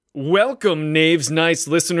Welcome, Knaves, nice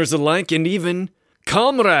listeners alike, and even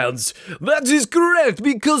comrades. That is correct,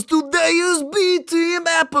 because today is B-Team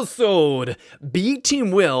episode.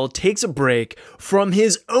 B-Team Will takes a break from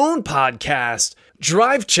his own podcast,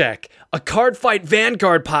 Drive Check, a Cardfight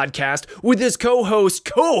Vanguard podcast with his co-host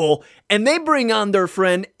Cole, and they bring on their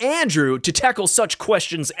friend Andrew to tackle such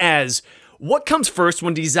questions as, what comes first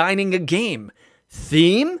when designing a game?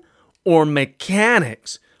 Theme or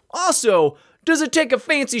mechanics? Also, does it take a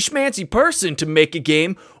fancy schmancy person to make a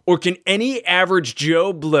game, or can any average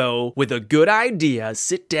Joe Blow with a good idea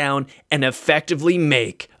sit down and effectively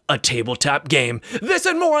make a tabletop game? This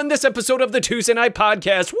and more on this episode of the Tuesday Night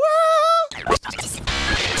Podcast. Woo!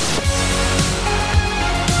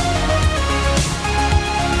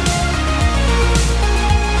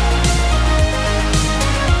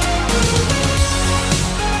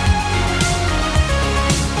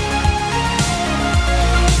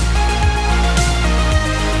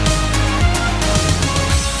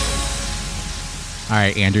 All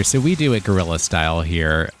right, Andrew, so we do it guerrilla style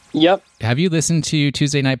here. Yep. Have you listened to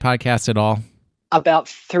Tuesday Night Podcast at all? About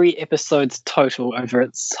 3 episodes total over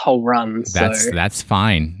its whole run. That's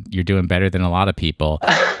fine. You're doing better than a lot of people.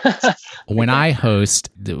 When I host,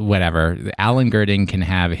 whatever, Alan Girding can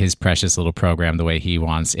have his precious little program the way he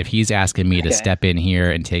wants. If he's asking me to step in here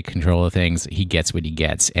and take control of things, he gets what he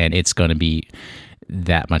gets, and it's going to be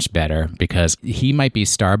that much better because he might be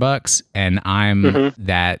Starbucks and I'm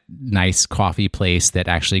that nice coffee place that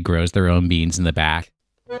actually grows their own beans in the back.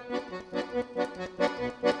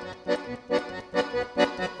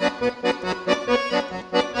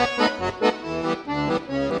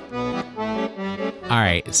 All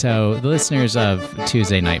right, so the listeners of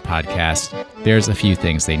Tuesday Night Podcast, there's a few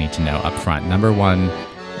things they need to know up front. Number one,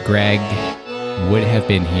 Greg would have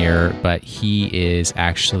been here, but he is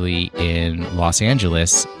actually in Los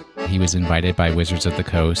Angeles. He was invited by Wizards of the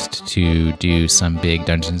Coast to do some big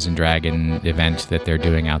Dungeons & Dragons event that they're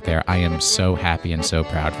doing out there. I am so happy and so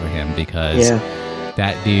proud for him because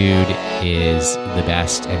that dude is the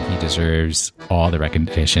best and he deserves all the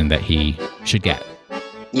recognition that he should get.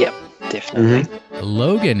 Yep, definitely.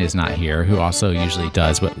 Logan is not here, who also usually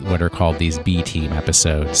does what are called these B-Team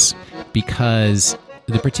episodes, because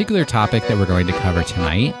the particular topic that we're going to cover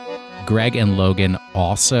tonight, Greg and Logan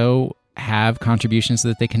also have contributions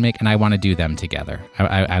that they can make, and I want to do them together.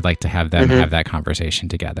 I'd like to have them have that conversation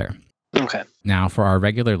together. Okay. Now, for our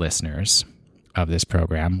regular listeners of this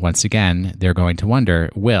program, once again, they're going to wonder,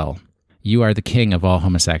 Will, you are the king of all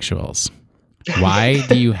homosexuals. Why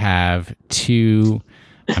do you have two,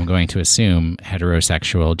 I'm going to assume,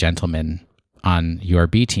 heterosexual gentlemen on your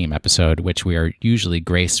B-Team episode, which we are usually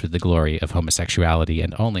graced with the glory of homosexuality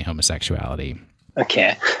and only homosexuality?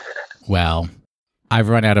 Okay. Well, I've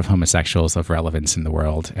run out of homosexuals of relevance in the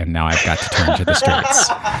world, and now I've got to turn to the streets.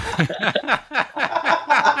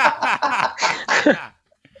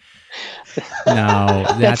 No,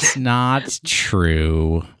 that's not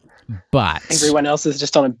true. But everyone else is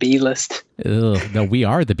just on a B list. No, we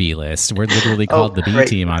are the B list. We're literally called the B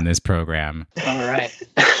Team on this program. All right.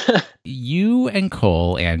 You and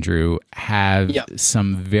Cole, Andrew, have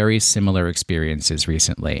some very similar experiences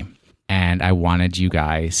recently, and I wanted you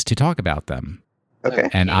guys to talk about them. Okay.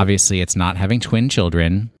 And obviously, it's not having twin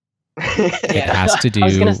children. It has to do. I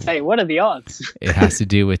was going to say, what are the odds? It has to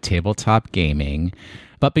do with tabletop gaming.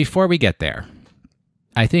 But before we get there,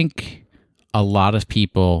 I think a lot of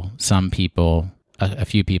people, some people, a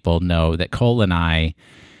few people know that Cole and I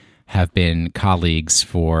have been colleagues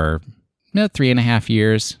for 3.5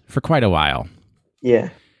 years, for quite a while.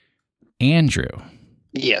 Yeah. Andrew.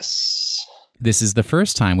 Yes. This is the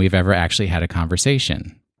first time we've ever actually had a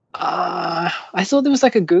conversation. I thought there was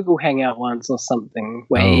like a Google Hangout once or something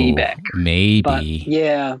way back. Maybe. But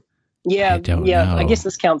yeah. I don't know. I guess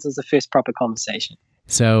this counts as the first proper conversation.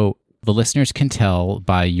 So the listeners can tell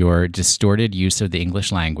by your distorted use of the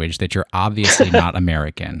English language that you're obviously not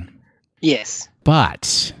American. Yes.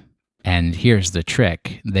 But, and here's the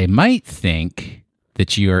trick, they might think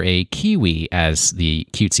that you're a Kiwi, as the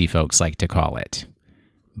cutesy folks like to call it.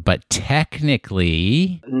 But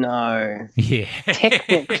technically... No. Yeah.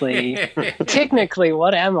 Technically,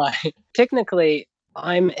 what am I? Technically,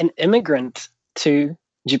 I'm an immigrant to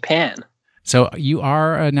Japan. So you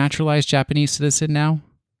are a naturalized Japanese citizen now?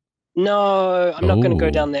 No, I'm not going to go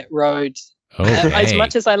down that road. Okay. As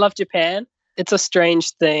much as I love Japan, it's a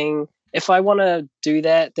strange thing. If I want to do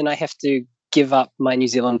that, then I have to give up my New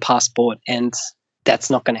Zealand passport, and that's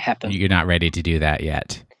not going to happen. You're not ready to do that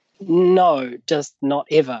yet? No, just not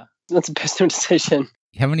ever. That's a personal decision.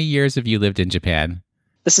 How many years have you lived in Japan?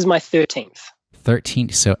 This is my 13th. 13.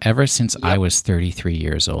 So ever since I was 33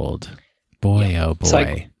 years old. Boy, oh boy.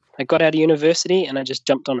 So I got out of university and I just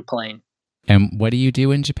jumped on a plane. And what do you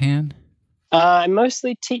do in Japan? I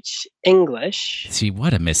mostly teach English. See,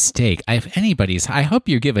 what a mistake. I hope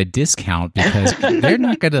you give a discount because they're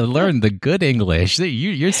not going to learn the good English.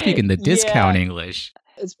 You're speaking the discount English.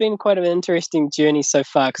 It's been quite an interesting journey so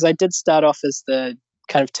far because I did start off as the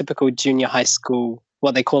kind of typical junior high school,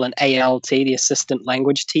 what they call an ALT, the assistant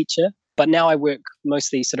language teacher. But now I work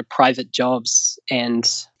mostly sort of private jobs and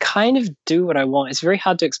kind of do what I want. It's very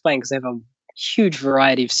hard to explain because I have a huge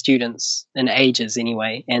variety of students and ages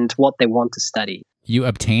anyway, and what they want to study. You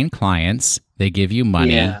obtain clients, they give you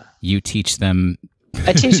money, you teach them.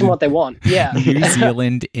 I teach them what they want, New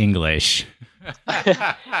Zealand English.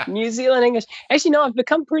 New Zealand English. Actually, no, I've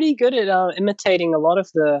become pretty good at imitating a lot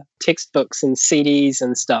of the textbooks and CDs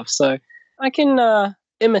and stuff. So I can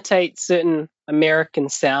imitate certain American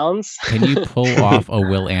sounds. Can you pull off a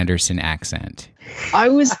Will Anderson accent? I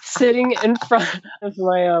was sitting in front of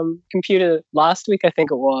my computer last week, I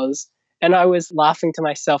think it was, and I was laughing to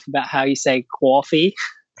myself about how you say coffee.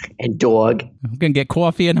 And dog. I'm going to get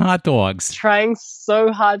coffee and hot dogs. Trying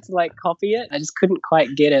so hard to copy it. I just couldn't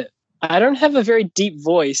quite get it. I don't have a very deep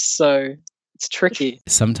voice, so it's tricky.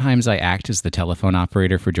 Sometimes I act as the telephone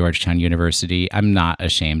operator for Georgetown University. I'm not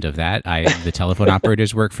ashamed of that. The telephone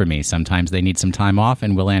operators work for me. Sometimes they need some time off,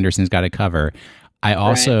 and Will Anderson's got it covered. I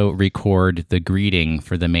also record the greeting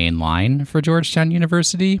for the main line for Georgetown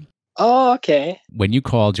University. Oh, okay. When you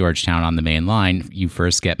call Georgetown on the main line, you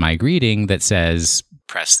first get my greeting that says,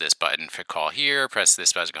 press this button for call here, press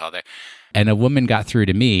this button for call there. And a woman got through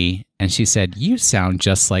to me and she said, you sound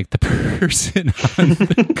just like the person on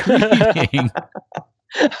the greeting.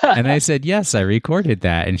 And I said, yes, I recorded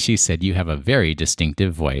that. And she said, you have a very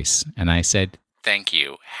distinctive voice. And I said, thank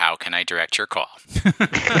you. How can I direct your call?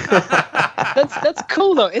 That's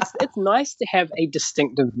cool, though. It's nice to have a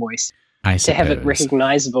distinctive voice. To have it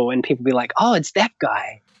recognizable and people be like, oh, it's that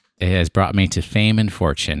guy. It has brought me to fame and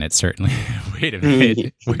fortune. It certainly... Wait a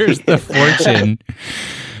minute. Where's the fortune?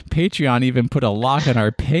 Patreon even put a lock on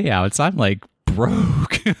our payouts. I'm like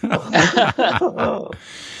broke.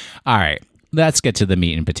 All right. Let's get to the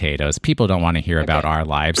meat and potatoes. People don't want to hear about our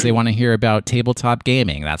lives. They want to hear about tabletop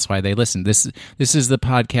gaming. That's why they listen. This is the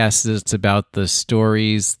podcast that's about the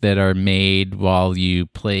stories that are made while you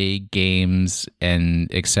play games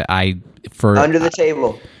and under the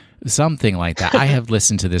table. Something like that. I have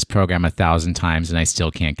listened to this program 1,000 times and I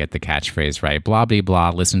still can't get the catchphrase right. Blah, blah,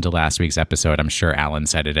 blah. Listen to last week's episode. I'm sure Alan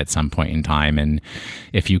said it at some point in time. And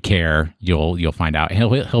if you care, you'll find out.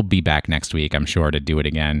 He'll be back next week, I'm sure, to do it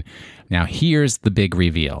again. Now, here's the big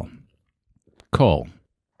reveal. Cole.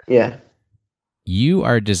 Yeah. You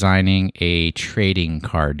are designing a trading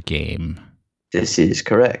card game. This is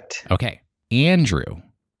correct. Okay. Andrew.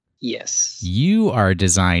 Yes. You are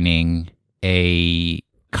designing a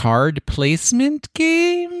card placement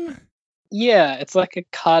game? Yeah, it's like a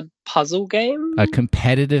card puzzle game. A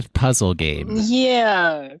competitive puzzle game.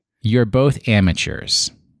 Yeah. You're both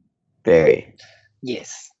amateurs. Very.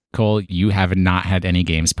 Yes. Cole, you have not had any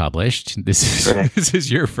games published. This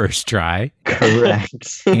is your first try.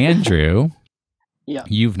 Correct. Andrew. Yeah.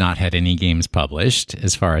 You've not had any games published,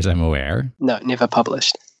 as far as I'm aware. No, never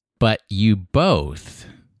published. But you both,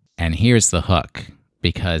 and here's the hook,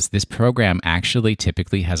 because this program actually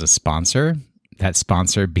typically has a sponsor, that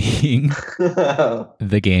sponsor being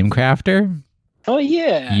the Game Crafter. Oh,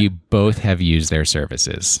 yeah. You both have used their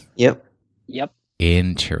services. Yep.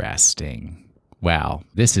 Interesting. Well,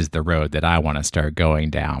 this is the road that I want to start going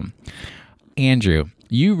down. Andrew,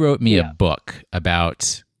 you wrote me a book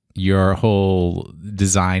about your whole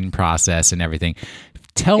design process and everything.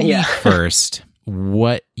 Tell me first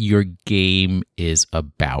what your game is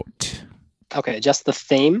about. Okay, just the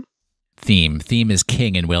theme? Theme is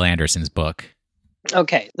king in Will Anderson's book.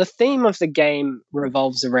 Okay, the theme of the game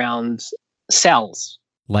revolves around cells.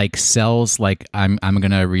 Like cells, like I'm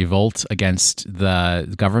going to revolt against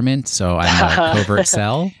the government, so I'm a covert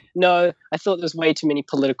cell? No, I thought there's way too many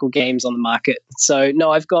political games on the market. So,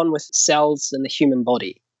 no, I've gone with cells in the human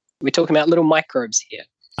body. We're talking about little microbes here.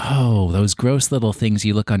 Oh, those gross little things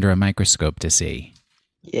you look under a microscope to see.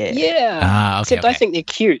 Yeah. Yeah. Okay, Except I think they're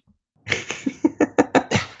cute.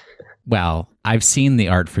 Well, I've seen the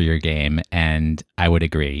art for your game, and I would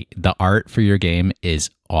agree. The art for your game is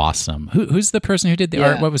awesome. Who's the person who did the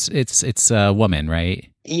art? What was it's a woman,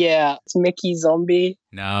 right? Yeah, it's Mickey Zombie.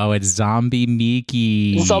 No, it's Zombie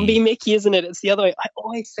Mickey. Zombie Mickey, isn't it? It's the other way. I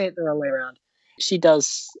always say it the wrong way around. She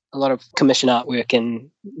does a lot of commission artwork and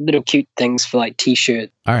little cute things for like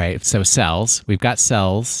t-shirts. All right, so cells. We've got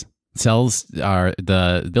cells. Cells are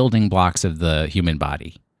the building blocks of the human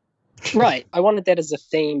body. Right. I wanted that as a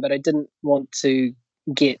theme, but I didn't want to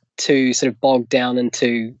get too sort of bogged down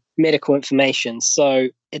into medical information. So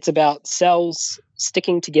it's about cells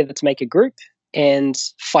sticking together to make a group and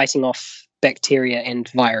fighting off bacteria and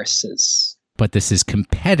viruses. But this is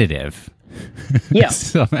competitive. Yeah.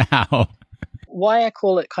 Somehow. Why I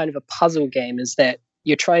call it kind of a puzzle game is that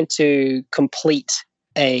you're trying to complete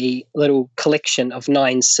a little collection of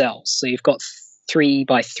 9 cells. So you've got 3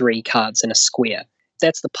 by 3 cards in a square.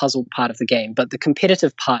 That's the puzzle part of the game. But the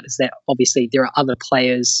competitive part is that obviously there are other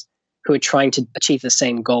players who are trying to achieve the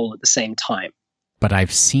same goal at the same time. But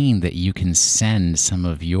I've seen that you can send some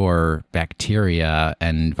of your bacteria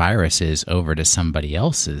and viruses over to somebody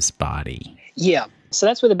else's body. Yeah. So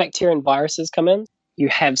that's where the bacteria and viruses come in. You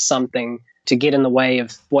have something to get in the way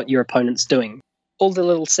of what your opponent's doing. All the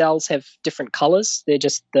little cells have different colors. They're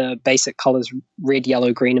just the basic colors, red,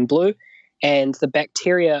 yellow, green, and blue. And the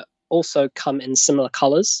bacteria also come in similar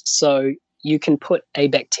colors. So you can put a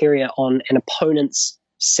bacteria on an opponent's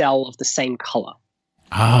cell of the same color.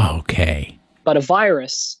 Oh, okay. But a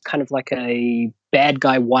virus, kind of like a bad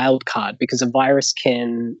guy wild card, because a virus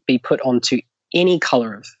can be put onto any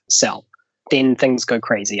color of cell. Then things go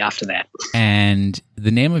crazy after that. And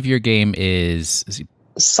the name of your game is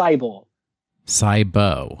Cyball.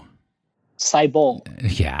 Cybo. Cyball.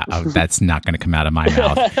 Yeah, that's not going to come out of my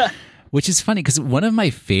mouth. Which is funny because one of my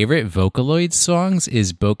favorite Vocaloid songs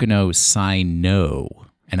is Bokuno Sino.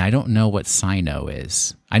 And I don't know what Sino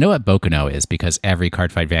is. I know what Bokuno is because every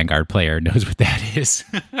Cardfight Vanguard player knows what that is.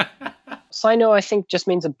 Sino, I think, just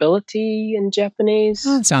means ability in Japanese.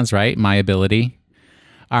 Oh, sounds right. My ability.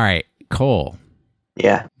 All right, Cole.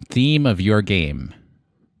 Yeah. Theme of your game.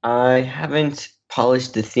 I haven't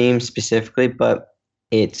polished the theme specifically, but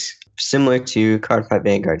it's similar to Cardfight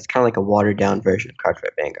Vanguard. It's kind of like a watered-down version of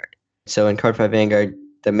Cardfight Vanguard. So in Cardfight Vanguard,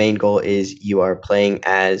 the main goal is you are playing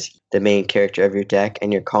as the main character of your deck,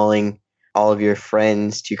 and you're calling all of your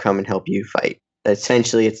friends to come and help you fight.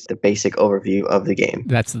 Essentially, it's the basic overview of the game.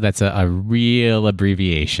 That's a real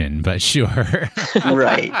abbreviation, but sure.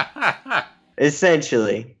 Right.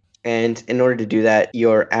 Essentially. And in order to do that,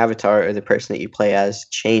 your avatar or the person that you play as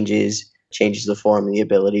changes the form and the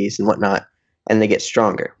abilities and whatnot, and they get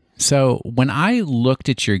stronger. So when I looked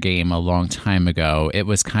at your game a long time ago, it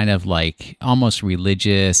was kind of like almost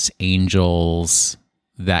religious, angels,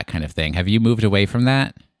 that kind of thing. Have you moved away from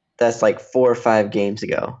that? That's like 4 or 5 games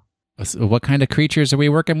ago. So what kind of creatures are we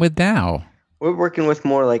working with now? We're working with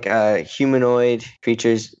more like humanoid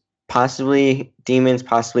creatures, possibly demons,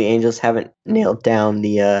 possibly angels. Haven't nailed down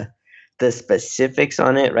the specifics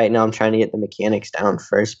on it. Right now I'm trying to get the mechanics down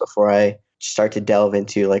first before I start to delve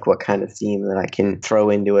into like what kind of theme that I can throw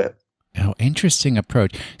into it. Oh, interesting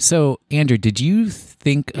approach. So, Andrew, did you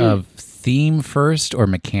think of theme first or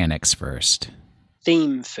mechanics first?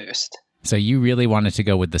 Theme first. So you really wanted to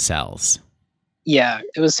go with the cells? Yeah,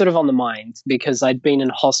 it was sort of on the mind because I'd been in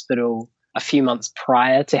hospital a few months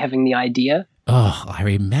prior to having the idea. Oh, I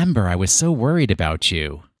remember. I was so worried about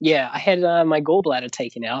you. Yeah, I had my gallbladder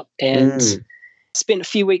taken out and spent a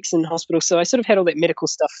few weeks in hospital. So I sort of had all that medical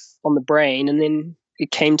stuff on the brain. And then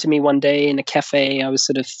it came to me one day in a cafe. I was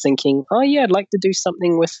sort of thinking, oh, yeah, I'd like to do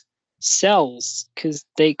something with cells because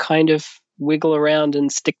they kind of wiggle around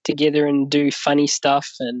and stick together and do funny stuff.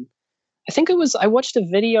 And I think I watched a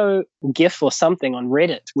video GIF or something on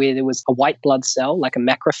Reddit where there was a white blood cell, like a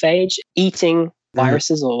macrophage, eating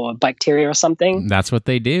viruses or bacteria or something. That's what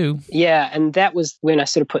they do. Yeah, and that was when I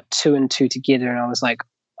sort of put 2 and 2 together and I was like,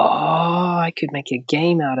 oh, I could make a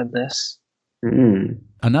game out of this.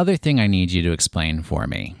 Another thing I need you to explain for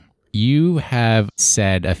me. You have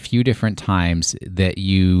said a few different times that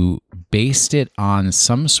you based it on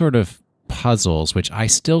some sort of puzzles, which I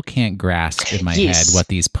still can't grasp in my head what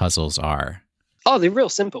these puzzles are. Oh, they're real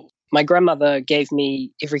simple. My grandmother gave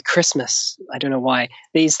me every Christmas, I don't know why,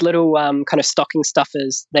 these little kind of stocking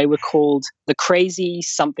stuffers. They were called the Crazy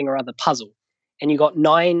Something or Other Puzzle. And you got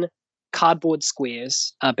 9 cardboard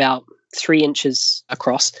squares about 3 inches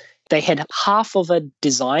across. They had half of a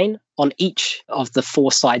design on each of the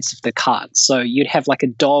 4 sides of the card. So you'd have like a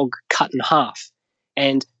dog cut in half.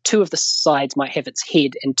 And 2 of the sides might have its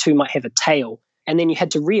head and 2 might have a tail. And then you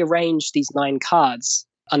had to rearrange these 9 cards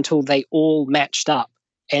until they all matched up.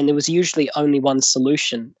 And there was usually only one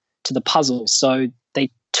solution to the puzzle. So they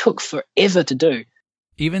took forever to do.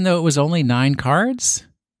 Even though it was only 9 cards?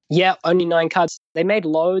 Yeah, only 9 cards. They made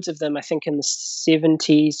loads of them, I think, in the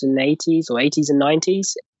 70s and 80s or 80s and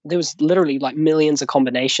 90s. There was literally like millions of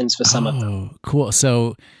combinations for some of them. Oh, cool.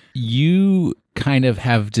 So you kind of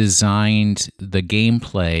have designed the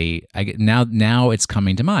gameplay. Now it's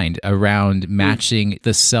coming to mind around matching.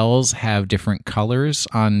 The cells have different colors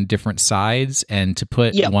on different sides, and to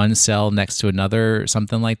put one cell next to another,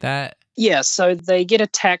 something like that. Yeah, so they get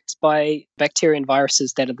attacked by bacteria and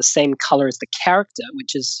viruses that are the same color as the character,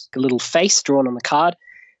 which is a little face drawn on the card.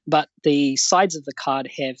 But the sides of the card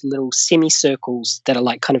have little semicircles that are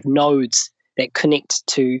like kind of nodes that connect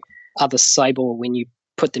to other Cybor when you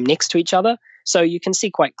put them next to each other. So you can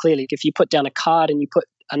see quite clearly if you put down a card and you put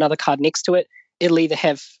another card next to it, it'll either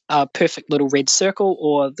have a perfect little red circle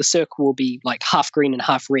or the circle will be like half green and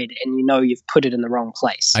half red, and you know you've put it in the wrong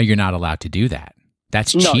place. Oh, you're not allowed to do that.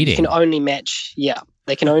 That's cheating. No, you can only match. Yeah,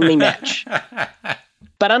 they can only match.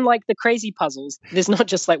 But unlike the crazy puzzles, there's not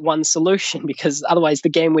just like one solution because otherwise the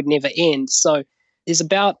game would never end. So there's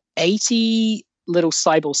about 80 little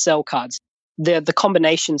Cybor cell cards. They're the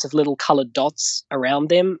combinations of little colored dots around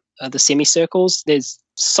them, the semicircles. There's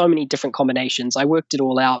so many different combinations. I worked it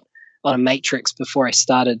all out on a matrix before I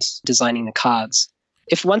started designing the cards.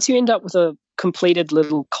 If once you end up with a completed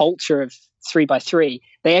little culture of 3x3,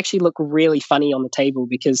 they actually look really funny on the table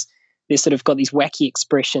because they've sort of got these wacky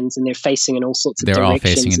expressions and they're facing in all sorts of directions. They're all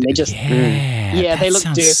facing in. They just, they look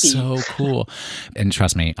dirty. So cool. And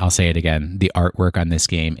trust me, I'll say it again. The artwork on this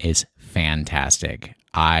game is fantastic.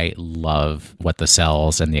 I love what the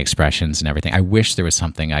cells and the expressions and everything. I wish there was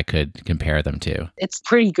something I could compare them to. It's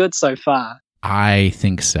pretty good so far. I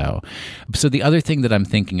think so. So the other thing that I'm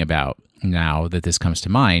thinking about now that this comes to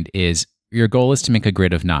mind is your goal is to make a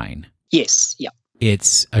grid of 9. Yes. Yeah.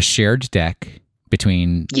 It's a shared deck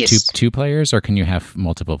between two players, or can you have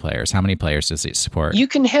multiple players? How many players does it support? You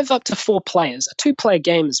can have up to 4 players. A 2-player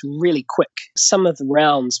game is really quick. Some of the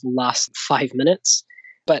rounds will last 5 minutes.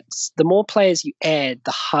 But the more players you add,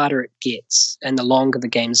 the harder it gets and the longer the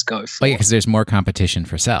games go for. Oh, yeah, because there's more competition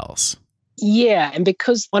for cells. Yeah, and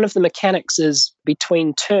because one of the mechanics is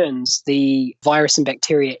between turns, the virus and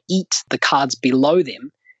bacteria eat the cards below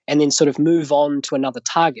them and then sort of move on to another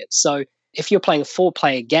target. So if you're playing a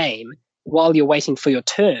 4-player game, while you're waiting for your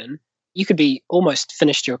turn, you could be almost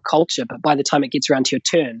finished your culture, but by the time it gets around to your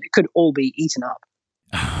turn, it could all be eaten up.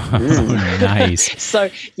 Oh, nice. So,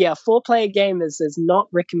 yeah, 4-player game is not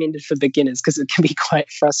recommended for beginners because it can be quite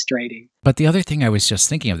frustrating. But the other thing I was just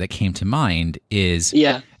thinking of that came to mind is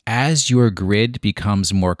as your grid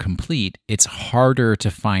becomes more complete, it's harder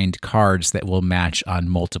to find cards that will match on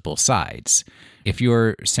multiple sides. If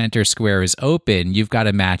your center square is open, you've got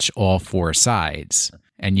to match all 4 sides,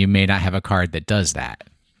 and you may not have a card that does that.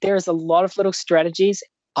 There's a lot of little strategies.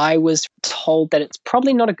 I was told that it's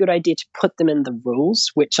probably not a good idea to put them in the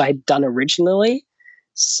rules, which I'd done originally.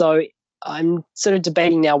 So I'm sort of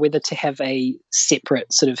debating now whether to have a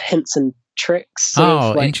separate sort of hints and tricks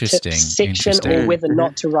interesting. section or whether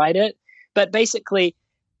not to write it. But basically,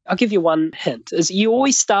 I'll give you one hint, is you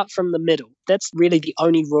always start from the middle. That's really the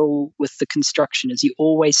only rule with the construction, is you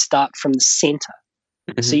always start from the center.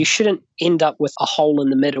 Mm-hmm. So you shouldn't end up with a hole in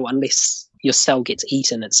the middle unless your cell gets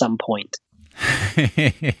eaten at some point.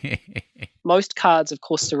 Most cards, of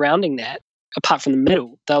course, surrounding that, apart from the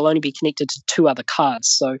middle, they'll only be connected to 2 other cards.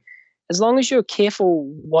 So as long as you're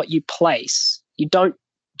careful what you place, you don't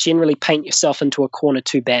generally paint yourself into a corner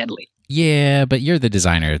too badly. Yeah, but you're the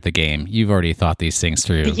designer of the game. You've already thought these things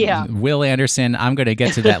through. Yeah. Will Anderson, I'm going to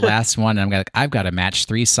get to that last one. I've got to match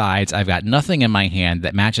 3 sides. I've got nothing in my hand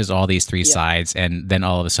that matches all these 3 sides, and then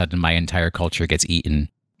all of a sudden my entire culture gets eaten.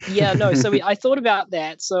 Yeah, no, so I thought about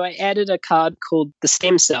that. So I added a card called the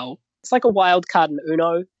Stem Cell. It's like a wild card in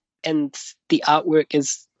Uno, and the artwork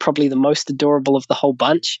is probably the most adorable of the whole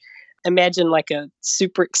bunch. Imagine like a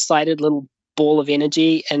super excited little ball of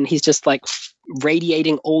energy, and he's just like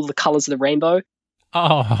radiating all the colors of the rainbow.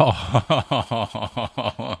 Oh.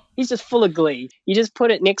 He's just full of glee. You just put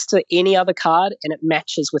it next to any other card, and it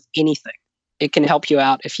matches with anything. It can help you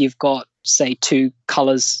out if you've got, say, 2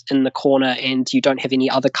 colors in the corner and you don't have any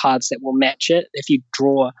other cards that will match it. If you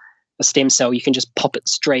draw a stem cell, you can just pop it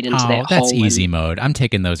straight into that hole. That's easy mode. I'm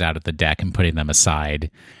taking those out of the deck and putting them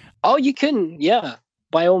aside. Oh, you can, yeah.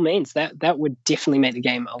 By all means, that would definitely make the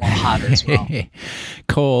game a lot harder as well.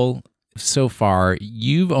 Cole, so far,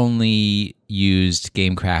 you've only used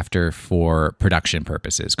GameCrafter for production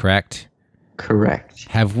purposes, correct? Correct.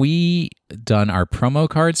 Have we done our promo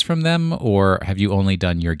cards from them, or have you only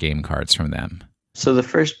done your game cards from them? So the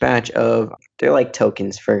first batch they're like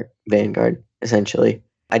tokens for Vanguard, essentially.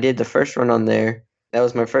 I did the first run on there. That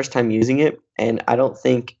was my first time using it, and I don't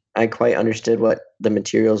think I quite understood what the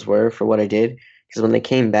materials were for what I did, because when they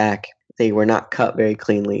came back, they were not cut very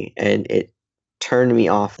cleanly, and it turned me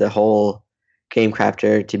off the whole Game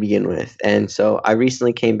Crafter to begin with. And so I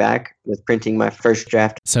recently came back with printing my first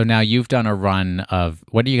draft. So now you've done a run of,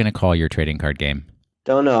 what are you going to call your trading card game?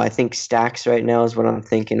 Don't know. I think Stacks right now is what I'm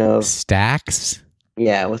thinking of. Stacks?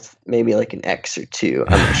 Yeah, with maybe like an X or 2.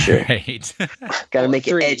 I'm not sure. Right. Got to make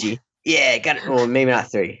it 3. edgy. Yeah, got it. Well, maybe not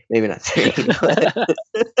 3. Maybe not 3.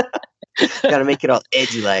 Got to make it all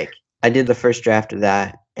edgy like. I did the first draft of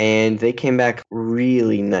that, and they came back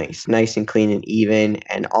really nice and clean and even,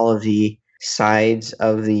 and all of the sides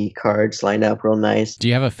of the cards lined up real nice. Do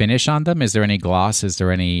you have a finish on them? Is there any gloss? Is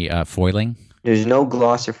there any foiling? There's no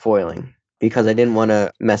gloss or foiling because I didn't want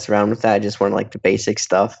to mess around with that. I just wanted like the basic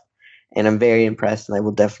stuff, and I'm very impressed, and I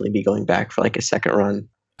will definitely be going back for like a second run.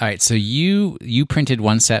 All right, so you printed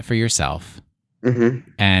one set for yourself. Mm-hmm.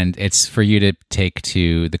 And it's for you to take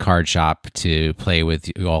to the card shop to play with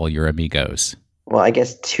all your amigos. Well, I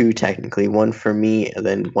guess 2 technically. 1 for me, and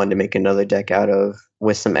then 1 to make another deck out of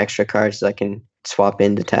with some extra cards that I can swap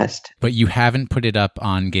in to test. But you haven't put it up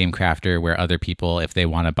on Game Crafter where other people, if they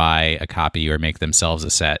want to buy a copy or make themselves a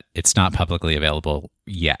set, it's not publicly available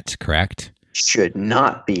yet, correct? Should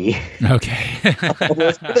not be. Okay.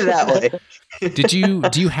 Let's put it that way.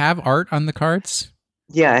 Do you have art on the cards?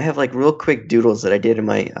 Yeah, I have like real quick doodles that I did in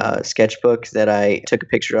my sketchbook that I took a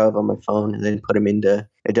picture of on my phone and then put them into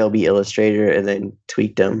Adobe Illustrator and then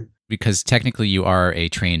tweaked them. Because technically you are a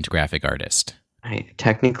trained graphic artist. I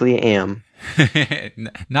technically am.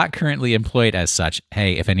 Not currently employed as such.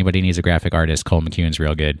 Hey, if anybody needs a graphic artist, Cole McEwen's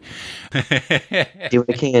real good. Do what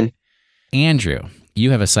I can. Andrew,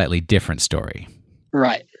 you have a slightly different story.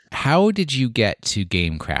 Right. How did you get to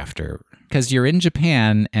Game Crafter? Because you're in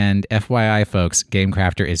Japan, and FYI, folks, Game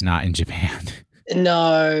Crafter is not in Japan.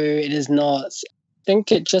 No, it is not. I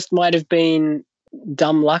think it just might have been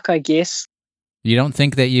dumb luck, I guess. You don't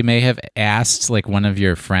think that you may have asked like one of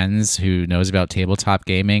your friends who knows about tabletop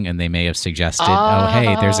gaming, and they may have suggested, "Oh,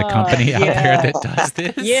 hey, there's a company out there that does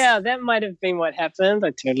this." Yeah, that might have been what happened.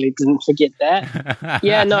 I totally didn't forget that.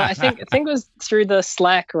 Yeah, no, I think it was through the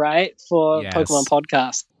Slack, right, for Yes. Pokemon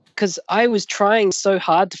Podcast. Because I was trying so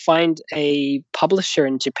hard to find a publisher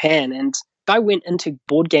in Japan, and I went into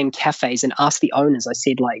board game cafes and asked the owners. I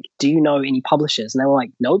said, like, "Do you know any publishers?" And they were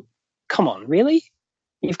like, "Nope." Come on, really?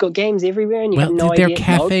 You've got games everywhere, and you have no they're idea.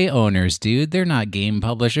 cafe owners, dude. They're not game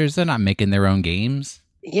publishers. They're not making their own games.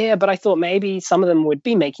 Yeah, but I thought maybe some of them would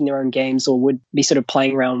be making their own games or would be sort of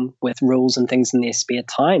playing around with rules and things in their spare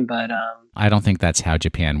time. But I don't think that's how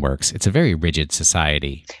Japan works. It's a very rigid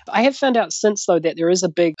society. I have found out since, though, that there is a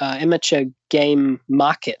big amateur game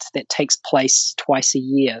market that takes place twice a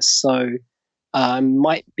year. So I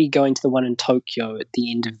might be going to the one in Tokyo at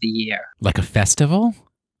the end of the year. Like a festival?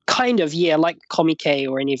 Kind of, yeah, like Comic-Con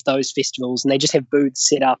or any of those festivals. And they just have booths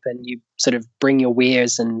set up and you sort of bring your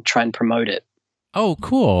wares and try and promote it. Oh,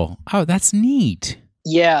 cool. Oh, that's neat.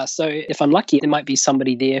 Yeah, so if I'm lucky, there might be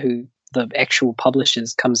somebody there who the actual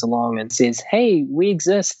publishers comes along and says, "Hey, we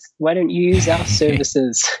exist. Why don't you use our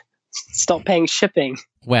services? Stop paying shipping."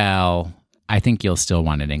 Well, I think you'll still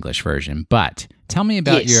want an English version, but tell me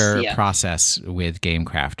about Yes, your yeah. process with Game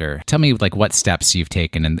Crafter. Tell me like what steps you've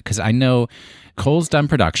taken, and because I know Cole's done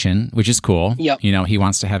production, which is cool. Yep. You know, he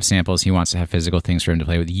wants to have samples, he wants to have physical things for him to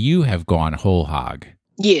play with. You have gone whole hog.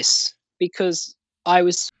 Yes, because I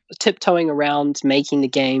was tiptoeing around making the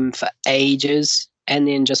game for ages. And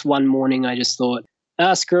then just one morning, I just thought,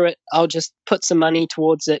 screw it. I'll just put some money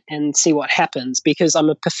towards it and see what happens, because I'm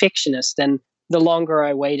a perfectionist. And the longer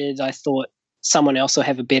I waited, I thought someone else will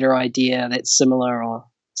have a better idea that's similar or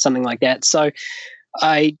something like that. So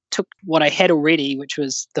I took what I had already, which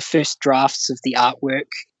was the first drafts of the artwork,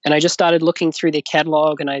 and I just started looking through their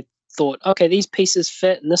catalog, and I thought, okay, these pieces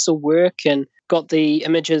fit and this will work, and got the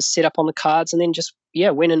images set up on the cards, and then just,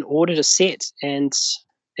 went and ordered a set, and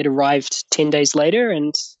it arrived 10 days later,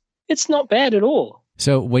 and it's not bad at all.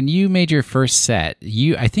 So when you made your first set,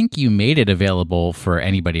 I think you made it available for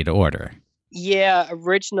anybody to order. Yeah,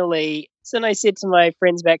 originally. So then I said to my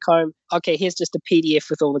friends back home, okay, here's just a PDF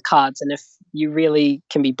with all the cards, and if you really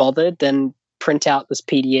can be bothered, then print out this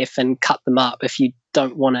PDF and cut them up if you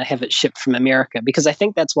don't want to have it shipped from America, because I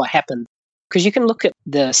think that's what happened. Because you can look at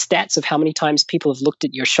the stats of how many times people have looked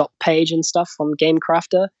at your shop page and stuff on Game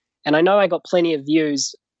Crafter, and I know I got plenty of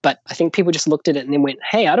views, but I think people just looked at it and then went,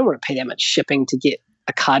 hey, I don't want to pay that much shipping to get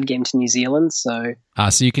a card game to New Zealand. So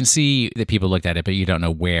you can see that people looked at it, but you don't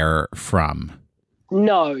know where from.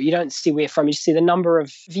 no, you don't see where from. You see the number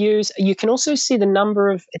of views. You can also see the number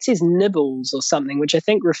of, it says nibbles or something, which I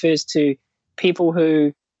think refers to people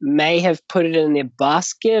who may have put it in their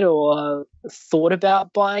basket or thought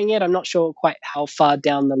about buying it. I'm not sure quite how far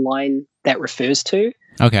down the line that refers to.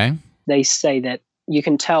 Okay. They say that you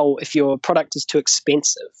can tell if your product is too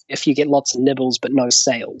expensive, if you get lots of nibbles but no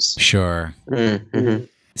sales. Sure. Mm-hmm.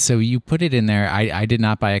 So you put it in there. I did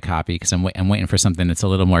not buy a copy because I'm waiting for something that's a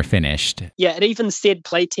little more finished. Yeah, it even said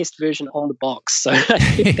playtest version on the box, so I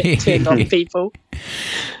think that turned on people.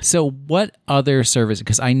 So what other service,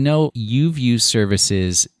 because I know you've used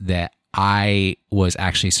services that I was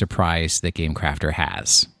actually surprised that GameCrafter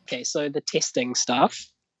has. Okay, so the testing stuff,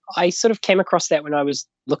 I sort of came across that when I was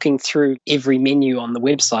looking through every menu on the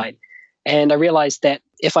website. And I realized that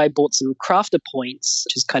if I bought some crafter points,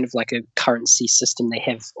 which is kind of like a currency system they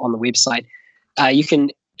have on the website, you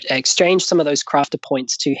can exchange some of those crafter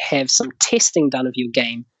points to have some testing done of your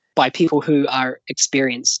game by people who are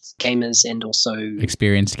experienced gamers and also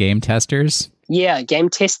experienced game testers. Yeah, game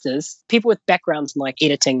testers, people with backgrounds in like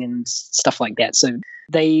editing and stuff like that. So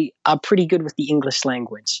they are pretty good with the English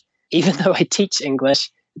language. Even though I teach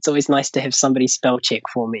English, it's always nice to have somebody spell check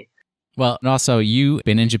for me. Well, and also you've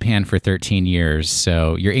been in Japan for 13 years,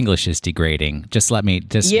 so your English is degrading.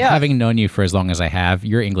 Having known you for as long as I have,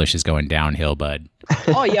 your English is going downhill, bud.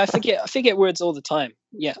 Oh yeah, I forget words all the time.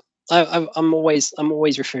 Yeah, I'm always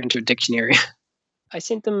referring to a dictionary. I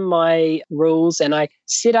sent them my rules and I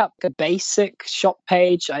set up a basic shop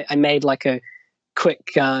page. I made like a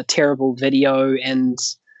quick, terrible video and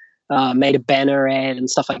made a banner ad and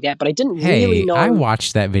stuff like that. But I didn't really know. I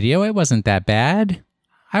watched that video. It wasn't that bad.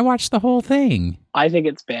 I watched the whole thing. I think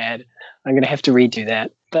it's bad. I'm going to have to redo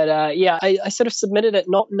that. But I sort of submitted it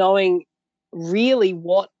not knowing really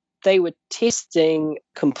what they were testing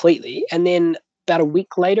completely. And then about a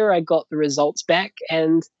week later, I got the results back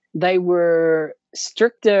and they were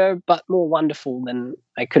stricter but more wonderful than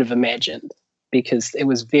I could have imagined because it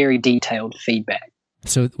was very detailed feedback.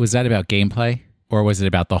 So was that about gameplay or was it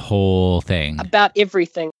about the whole thing? About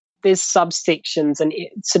everything. There's subsections and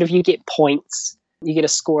you get points. You get a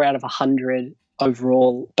score out of 100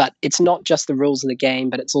 overall, but it's not just the rules of the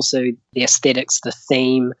game, but it's also the aesthetics, the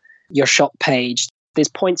theme, your shop page. There's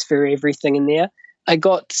points for everything in there. I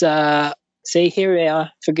got, here we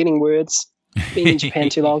are, forgetting words, being in Japan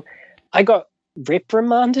too long. I got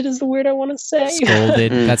reprimanded is the word I want to say.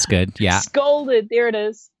 Scolded, that's good, yeah. Scolded, there it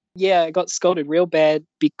is. Yeah, I got scolded real bad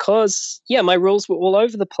because, my rules were all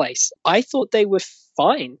over the place. I thought they were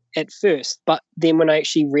fine at first, but then when I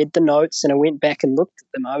actually read the notes and I went back and looked at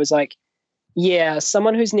them, I was like, yeah,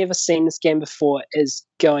 someone who's never seen this game before is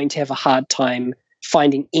going to have a hard time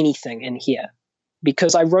finding anything in here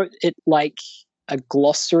because I wrote it like a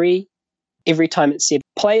glossary. Every time it said,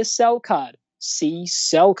 play a cell card, see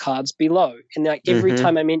cell cards below. And like every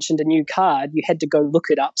time I mentioned a new card, you had to go look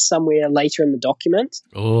it up somewhere later in the document.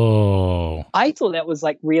 Oh. I thought that was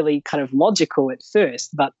like really kind of logical at first,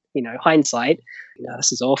 but hindsight,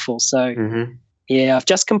 this is awful. So I've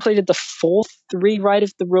just completed the 4th rewrite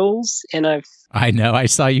of the rules and I know, I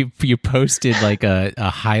saw you posted like a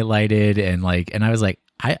highlighted and I was like,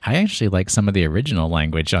 I actually like some of the original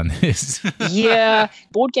language on this. Yeah,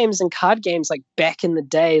 board games and card games, like back in the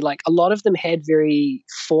day, like a lot of them had very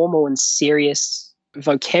formal and serious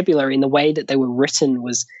vocabulary, and the way that they were written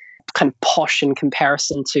was kind of posh in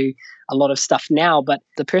comparison to a lot of stuff now. But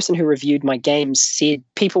the person who reviewed my game said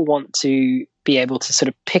people want to be able to sort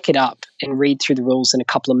of pick it up and read through the rules in a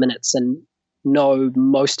couple of minutes and know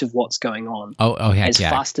most of what's going on as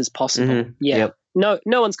fast as possible. Yeah. Yep.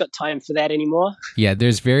 No one's got time for that anymore. Yeah,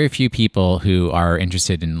 there's very few people who are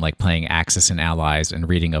interested in like playing Axis and Allies and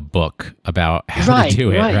reading a book about how to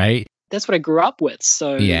do it, right? That's what I grew up with.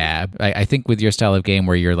 So yeah, I think with your style of game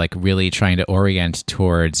where you're like really trying to orient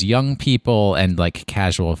towards young people and like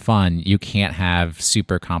casual fun, you can't have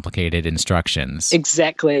super complicated instructions.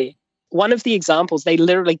 Exactly. One of the examples, they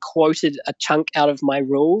literally quoted a chunk out of my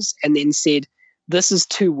rules and then said, this is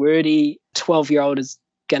too wordy. 12-year-old is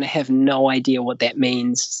going to have no idea what that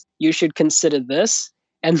means. You should consider this.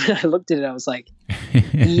 And when I looked at it, I was like,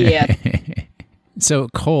 yeah. So,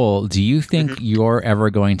 Cole, do you think you're ever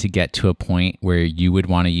going to get to a point where you would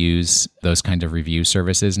want to use those kind of review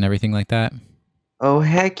services and everything like that? Oh,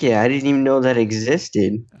 heck yeah. I didn't even know that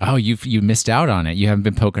existed. Oh, you missed out on it. You haven't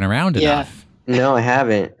been poking around enough. No, I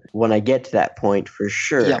haven't. When I get to that point, for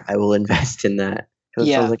sure, I will invest in that. Because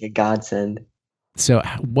it feels like a godsend. So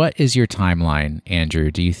what is your timeline,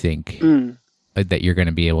 Andrew? Do you think that you're going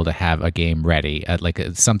to be able to have a game ready,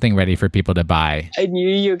 something ready for people to buy? I knew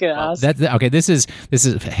you were going to ask. Okay, this is.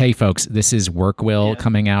 Hey, folks, this is Workwill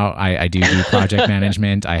coming out. I do project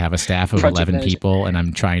management. I have a staff of 11 people, and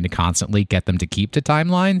I'm trying to constantly get them to keep to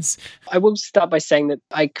timelines. I will start by saying that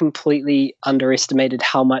I completely underestimated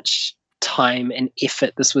how much time and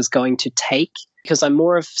effort this was going to take because I'm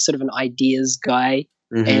more of sort of an ideas guy.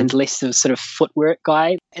 and less of a sort of footwork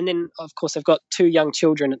guy. And then, of course, I've got 2 young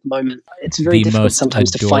children at the moment. It's very difficult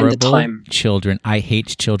sometimes to find the time. Children. I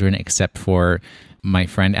hate children except for my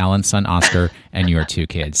friend Alan's son, Oscar, and your 2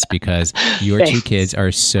 kids, because your 2 kids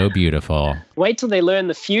are so beautiful. Wait till they learn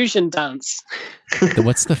the fusion dance.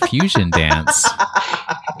 What's the fusion dance?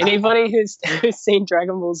 Anybody who's seen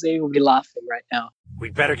Dragon Ball Z will be laughing right now.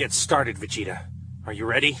 We'd better get started, Vegeta. Are you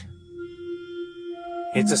ready?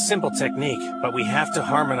 It's a simple technique, but we have to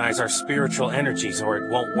harmonize our spiritual energies or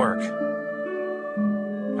it won't work.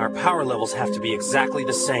 Our power levels have to be exactly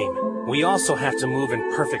the same. We also have to move in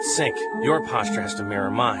perfect sync. Your posture has to mirror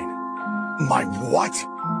mine. My what?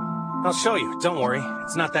 I'll show you, don't worry.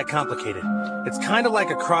 It's not that complicated. It's kind of like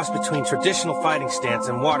a cross between traditional fighting stance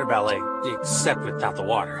and water ballet, except without the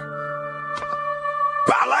water.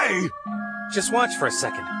 Ballet? Just watch for a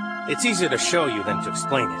second. It's easier to show you than to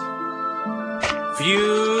explain it.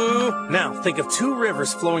 Phew! Now, think of 2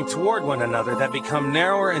 rivers flowing toward one another that become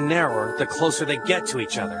narrower and narrower the closer they get to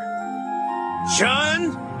each other.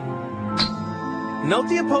 Shun! Note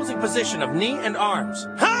the opposing position of knee and arms.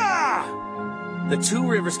 Ha! The 2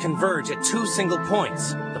 rivers converge at 2 single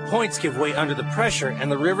points. The points give way under the pressure,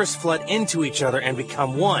 and the rivers flood into each other and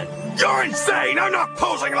become one. You're insane! I'm not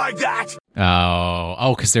posing like that!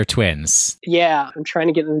 Oh, because they're twins. Yeah, I'm trying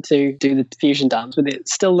to get them to do the fusion dance, but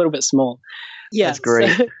it's still a little bit small. Yeah, That's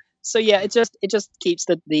great. So yeah, it just keeps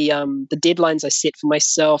the deadlines I set for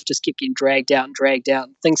myself just keep getting dragged out.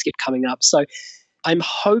 Things keep coming up. So I'm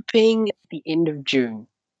hoping the end of June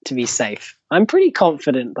to be safe. I'm pretty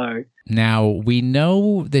confident though. Now, we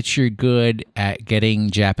know that you're good at getting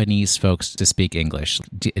Japanese folks to speak English.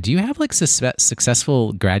 Do you have like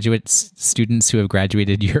successful graduate students who have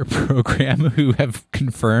graduated your program who have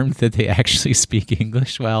confirmed that they actually speak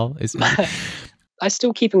English well? I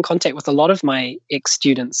still keep in contact with a lot of my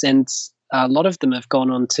ex-students, and a lot of them have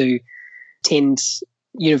gone on to attend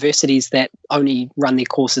universities that only run their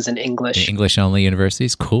courses in English. English-only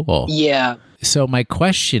universities? Cool. Yeah. So my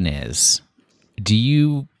question is, do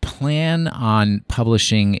you plan on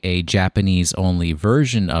publishing a Japanese-only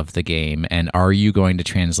version of the game, and are you going to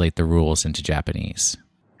translate the rules into Japanese?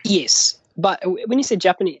 Yes, but when you say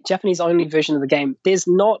Japanese-only version of the game, there's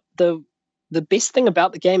not the best thing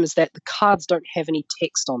about the game is that the cards don't have any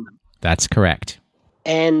text on them. That's correct.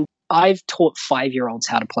 And I've taught 5-year-olds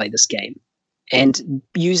how to play this game, and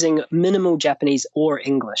using minimal Japanese or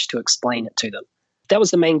English to explain it to them. That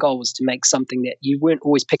was the main goal, was to make something that you weren't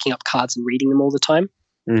always picking up cards and reading them all the time.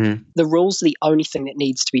 Mm-hmm. The rules are the only thing that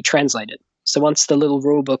needs to be translated. So once the little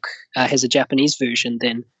rule book has a Japanese version,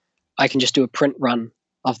 then I can just do a print run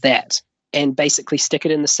of that and basically stick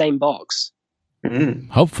it in the same box. Mm-hmm.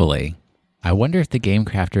 Hopefully. I wonder if the Game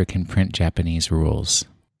Crafter can print Japanese rules.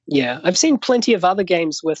 Yeah, I've seen plenty of other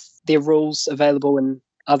games with their rules available in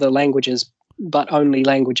other languages, but only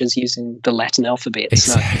languages using the Latin alphabet.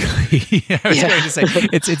 Exactly. I was going to say,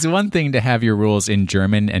 it's one thing to have your rules in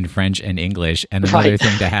German and French and English, and another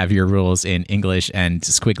thing to have your rules in English and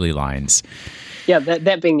squiggly lines. Yeah,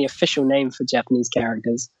 that being the official name for Japanese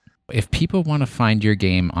characters. If people want to find your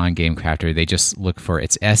game on Game Crafter, they just look for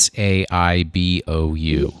it's SAIBOU.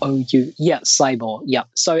 OU, yeah, Saibou, yeah.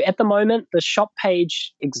 So at the moment, the shop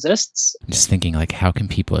page exists. I'm just thinking, like, how can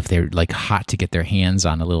people, if they're like hot to get their hands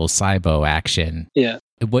on a little Saibou action? Yeah.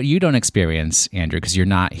 What you don't experience, Andrew, because you're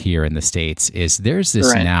not here in the States, is there's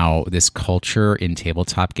this now, this culture in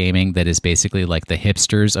tabletop gaming that is basically like the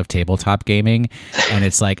hipsters of tabletop gaming. And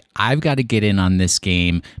it's like, I've got to get in on this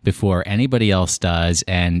game before anybody else does.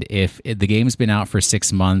 And if the game's been out for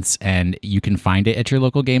 6 months and you can find it at your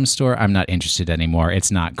local game store, I'm not interested anymore.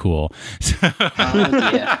 It's not cool.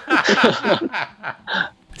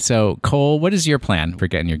 So, Cole, what is your plan for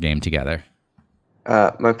getting your game together?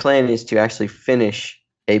 My plan is to actually finish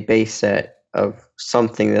a base set of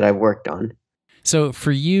something that I've worked on. So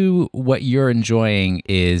for you, what you're enjoying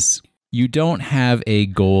is you don't have a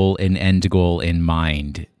goal, an end goal in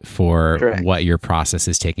mind for Correct. What your process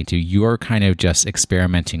is taking to. You're kind of just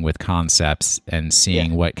experimenting with concepts and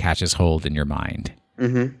seeing what catches hold in your mind.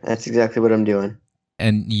 Mm-hmm. That's exactly what I'm doing.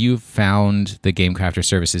 And you've found the Game Crafter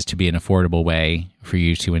services to be an affordable way for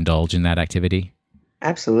you to indulge in that activity?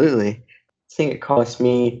 Absolutely. I think it cost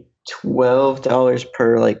me $12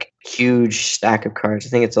 per like huge stack of cards. I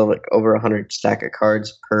think it's like over 100 stack of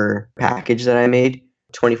cards per package that I made.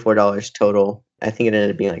 $24 total. I think it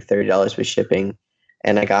ended up being like $30 with shipping,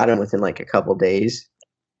 and I got them within like a couple days.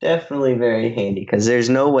 Definitely very handy, because there's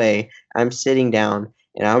no way I'm sitting down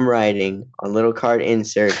and I'm writing on little card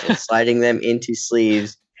inserts and sliding them into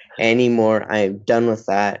sleeves anymore. I am done with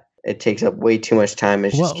that. It takes up way too much time.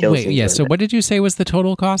 It just kills me. Yeah. So what did you say was the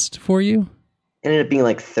total cost for you? ended up being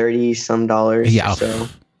like $30 some dollars. Yeah. Or so.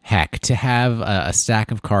 Heck, to have a stack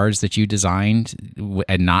of cards that you designed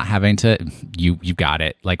and not having to, you got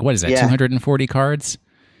it. Like, what is that, 240 cards?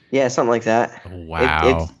 Yeah, something like that. Wow.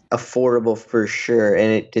 It's affordable for sure,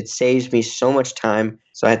 and it saves me so much time.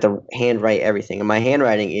 So I have to handwrite everything, and my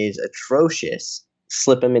handwriting is atrocious.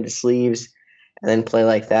 Slip them into sleeves and then play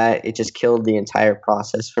like that. It just killed the entire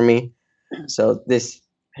process for me. So this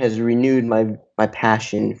has renewed my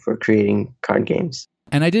passion for creating card games.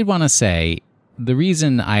 And I did want to say, the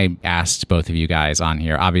reason I asked both of you guys on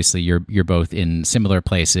here, obviously you're both in similar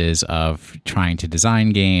places of trying to design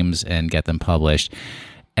games and get them published.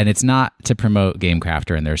 And it's not to promote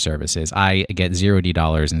GameCrafter and their services. I get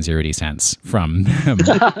 $0 and 0 cents from them.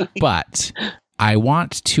 But I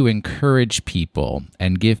want to encourage people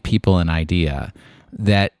and give people an idea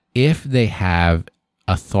that if they have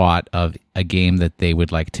a thought of a game that they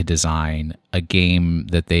would like to design, a game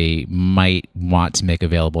that they might want to make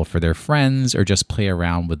available for their friends, or just play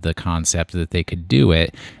around with the concept that they could do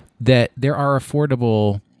it, that there are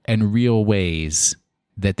affordable and real ways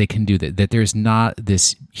that they can do that there's not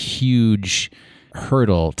this huge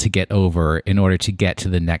hurdle to get over in order to get to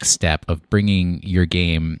the next step of bringing your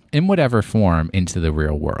game in whatever form into the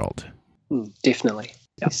real world. Definitely.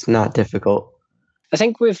 It's not difficult. I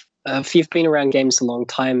think if you've been around games a long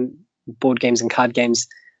time, board games and card games,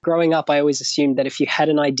 growing up, I always assumed that if you had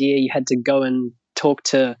an idea, you had to go and talk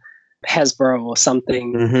to Hasbro or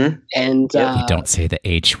something. Mm-hmm. And We don't say the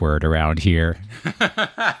H word around here.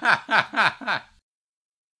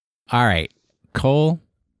 All right, Cole,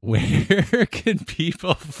 where can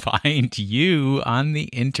people find you on the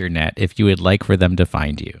internet if you would like for them to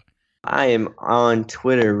find you? I am on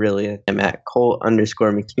Twitter, really. I'm at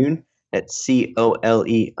Cole_McCune. That's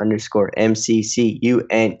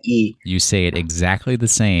COLE_MCCUNE. You say it exactly the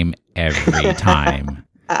same every time.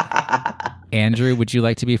 Andrew, would you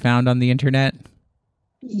like to be found on the internet?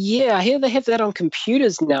 Yeah, I hear they have that on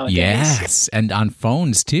computers nowadays. Yes, and on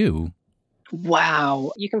phones too.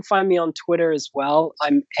 Wow. You can find me on Twitter as well.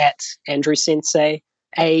 I'm at Andrew Sensei,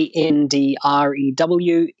 ANDREWSENSEI.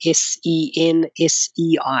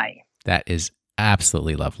 That is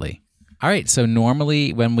absolutely lovely. All right, so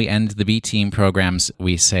normally when we end the B Team programs,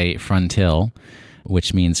 we say frontil,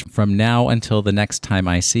 which means from now until the next time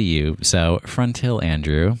I see you. So frontil,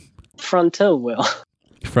 Andrew. Frontil, Will.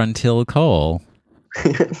 Frontil, Cole.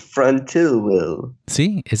 Frontil Will.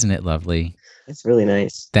 See, isn't it lovely? It's really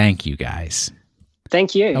nice. Thank you, guys.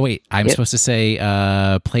 Thank you. Oh, wait, I'm supposed to say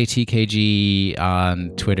play TKG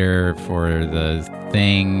on Twitter for the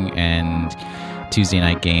thing and Tuesday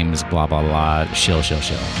Night Games, blah, blah, blah, shill. All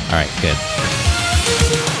right, good.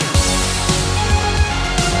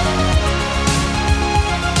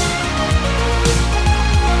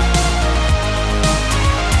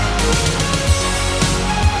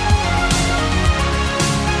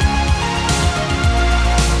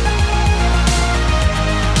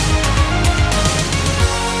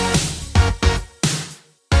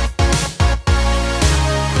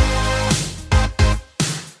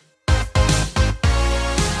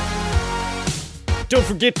 Don't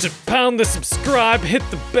forget to pound the subscribe, hit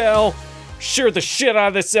the bell, share the shit out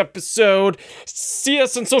of this episode. See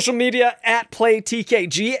us on social media at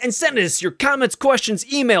PlayTKG and send us your comments, questions,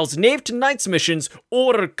 emails, Knave to Night submissions,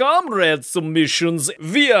 or comrade submissions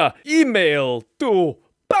via email to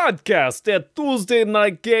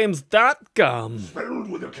podcast@TuesdayNightGames.com. Spelled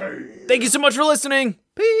with a K. Thank you so much for listening.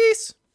 Peace.